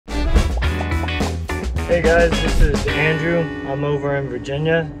Hey guys, this is Andrew. I'm over in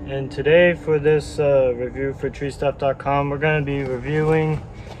Virginia, and today for this review for treestuff.com, we're going to be reviewing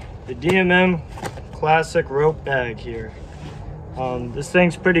the DMM Classic Rope Bag here. This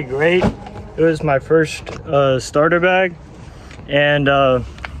thing's pretty great. It was my first starter bag, and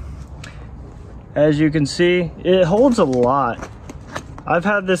as you can see, it holds a lot. I've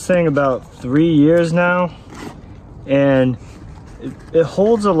had this thing about 3 years now, and it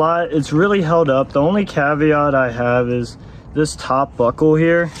holds a lot. It's really held up. The only caveat I have is this top buckle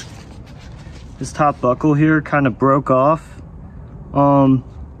here. This top buckle here kind of broke off. But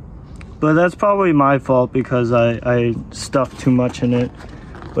that's probably my fault because I stuffed too much in it.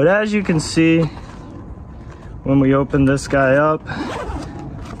 But as you can see, when we open this guy up,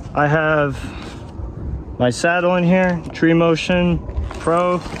 I have my saddle in here, Tree Motion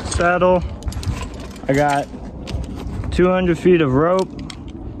Pro saddle. I got 200 feet of rope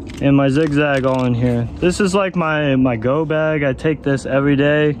and my zigzag all in here. This is like my go bag. I take this every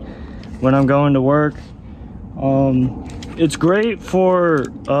day when I'm going to work. It's great for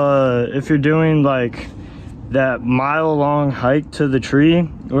if you're doing like that mile-long hike to the tree,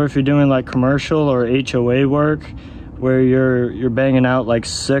 or if you're doing like commercial or HOA work where you're banging out like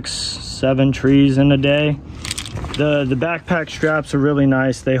 6-7 trees in a day. The backpack straps are really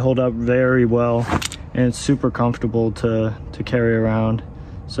nice. They hold up very well, and it's super comfortable to carry around.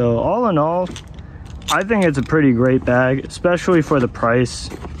 So all in all, I think it's a pretty great bag, especially for the price.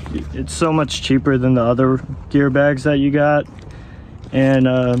 It's so much cheaper than the other gear bags that you got, and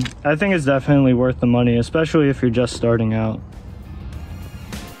I think it's definitely worth the money, especially if you're just starting out.